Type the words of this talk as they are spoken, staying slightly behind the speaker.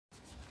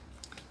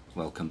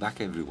Welcome back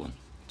everyone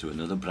to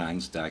another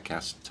Brian's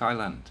Diecast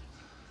Thailand.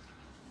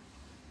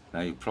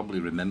 Now you probably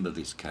remember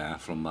this car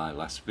from my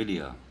last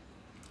video.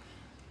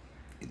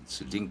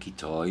 It's a Dinky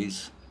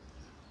Toys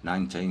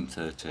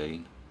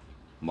 1913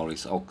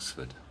 Morris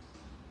Oxford,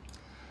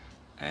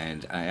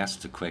 and I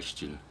asked the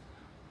question,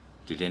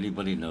 did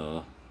anybody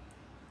know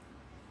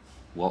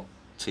what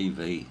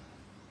TV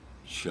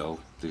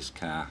show this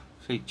car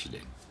featured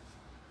in?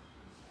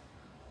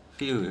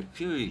 Few of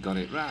you got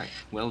it right,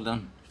 well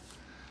done.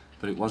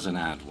 But it was an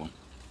hard one.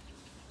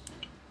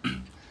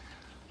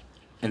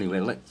 Anyway,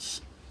 let's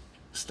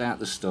start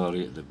the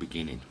story at the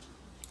beginning.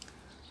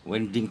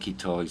 When Dinky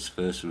Toys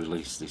first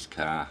released this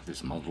car,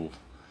 this model,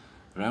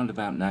 around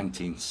about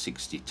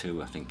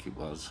 1962 I think it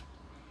was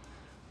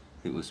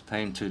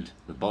painted,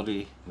 the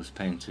body was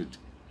painted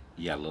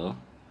yellow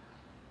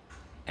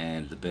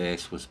and the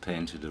base was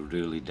painted a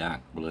really dark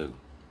blue,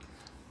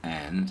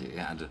 and it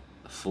had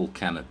a full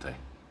canopy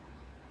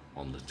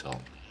on the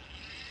top,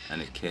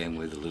 and it came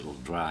with a little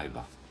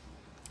driver.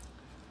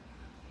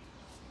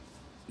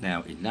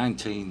 Now in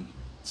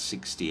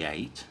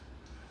 1968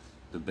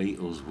 the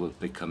Beatles were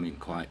becoming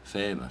quite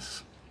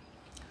famous,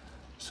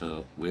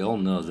 so we all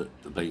know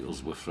that the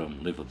Beatles were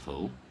from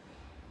Liverpool,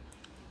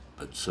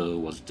 but so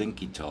was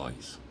Dinky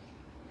Toys.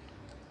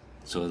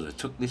 So they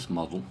took this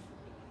model,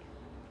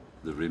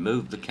 they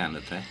removed the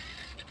canopy,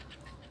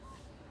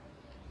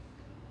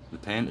 they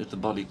painted the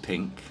body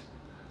pink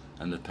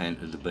and they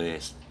painted the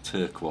base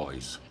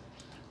turquoise,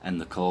 and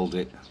they called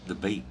it the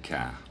Beat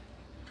Car.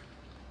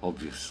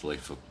 Obviously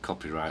for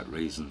copyright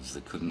reasons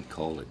they couldn't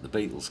call it the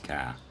Beatles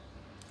car.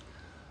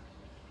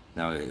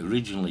 Now it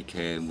originally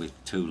came with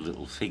two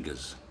little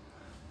figures,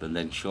 but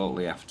then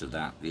shortly after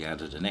that they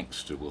added an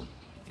extra one.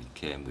 It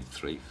came with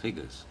three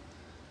figures.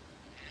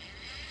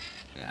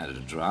 It had a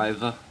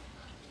driver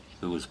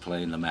who was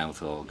playing the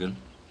mouth organ,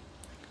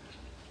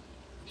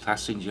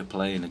 passenger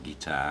playing a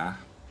guitar,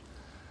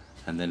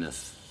 and then a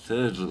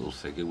third little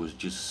figure was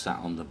just sat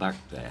on the back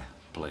there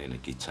playing a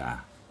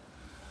guitar.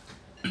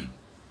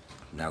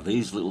 Now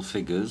these little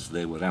figures,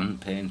 they were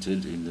hand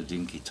painted in the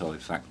Dinky Toy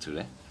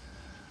factory,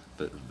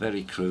 but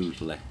very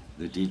crudely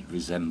they did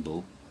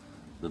resemble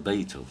the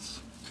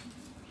Beatles.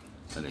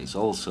 And it's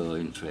also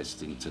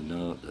interesting to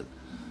note that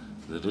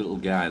the little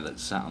guy that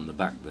sat on the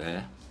back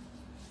there,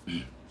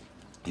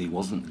 he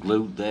wasn't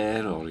glued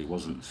there or he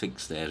wasn't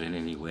fixed there in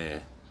any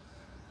way,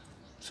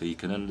 so you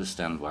can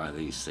understand why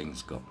these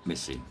things got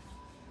missing.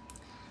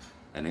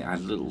 And it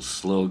had little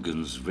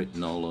slogans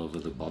written all over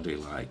the body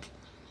like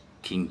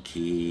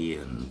kinky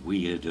and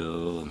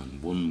weirdo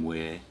and one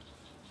way.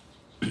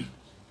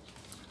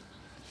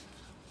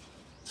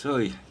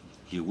 So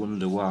you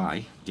wonder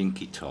why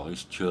Dinky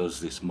Toys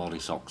chose this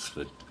Morris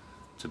Oxford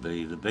to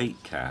be the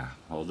Beat car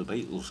or the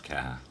Beatles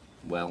car.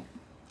 Well,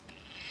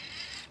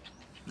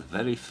 the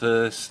very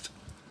first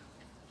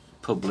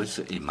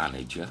publicity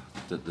manager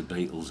that the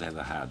Beatles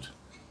ever had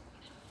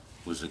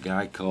was a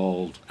guy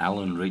called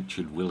Alan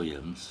Richard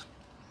Williams,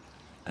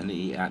 and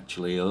he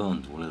actually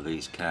owned one of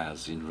these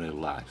cars in real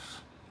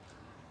life.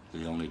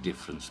 The only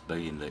difference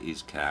being that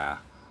his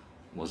car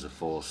was a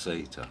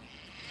four-seater.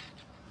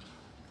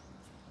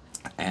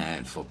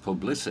 And for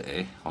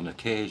publicity, on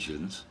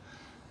occasions,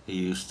 he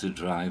used to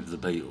drive the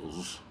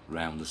Beatles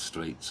round the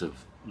streets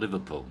of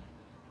Liverpool.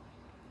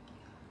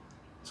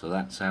 So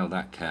that's how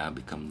that car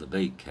became the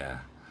Beat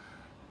car.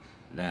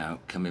 Now,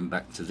 coming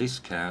back to this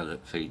car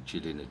that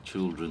featured in a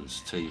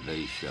children's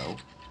TV show,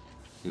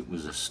 it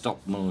was a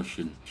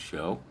stop-motion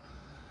show.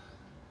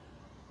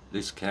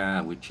 This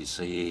car, which you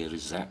see here,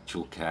 is the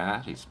actual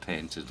car. It's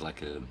painted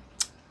like a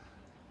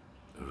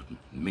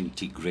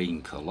minty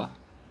green colour.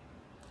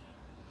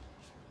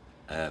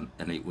 And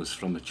it was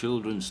from a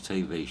children's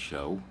TV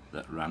show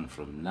that ran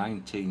from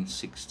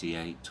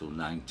 1968 till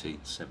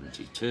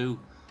 1972,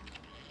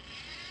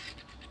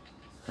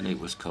 and it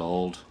was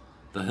called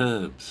The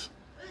Herbs.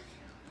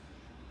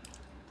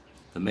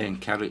 The main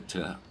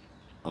character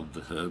of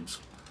The Herbs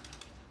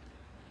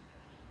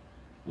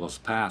was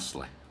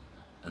Parsley,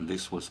 and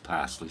this was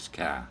Parsley's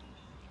car.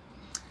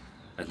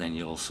 And then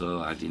you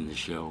also had in the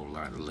show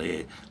like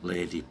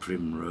Lady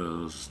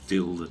Primrose,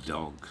 Dill the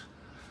dog,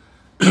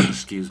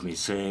 excuse me,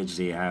 Sage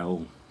the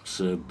owl,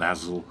 Sir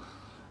Basil,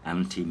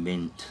 Auntie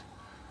Mint,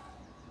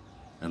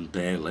 and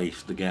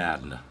Bayleaf the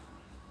gardener.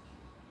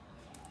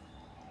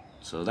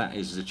 So that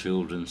is the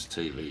children's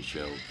TV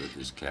show that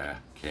this car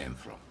came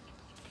from.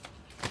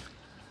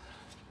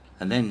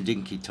 And then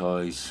Dinky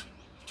Toys,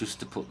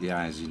 just to put the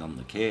icing on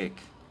the cake,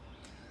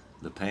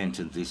 they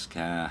painted this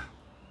car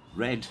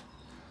red,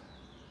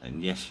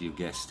 and yes, you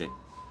guessed it,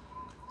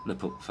 they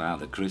put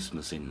Father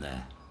Christmas in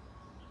there.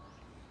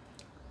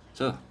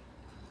 So,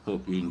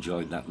 hope you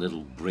enjoyed that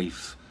little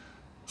brief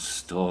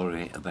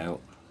story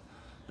about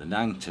the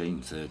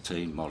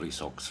 1913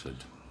 Morris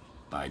Oxford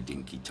by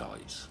Dinky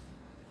Toys.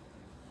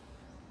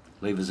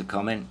 Leave us a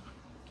comment,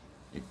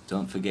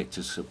 don't forget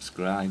to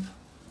subscribe.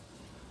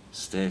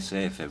 Stay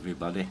safe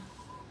everybody,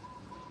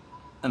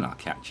 and I'll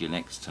catch you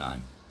next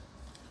time.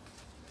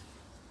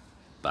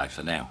 Bye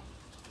for now.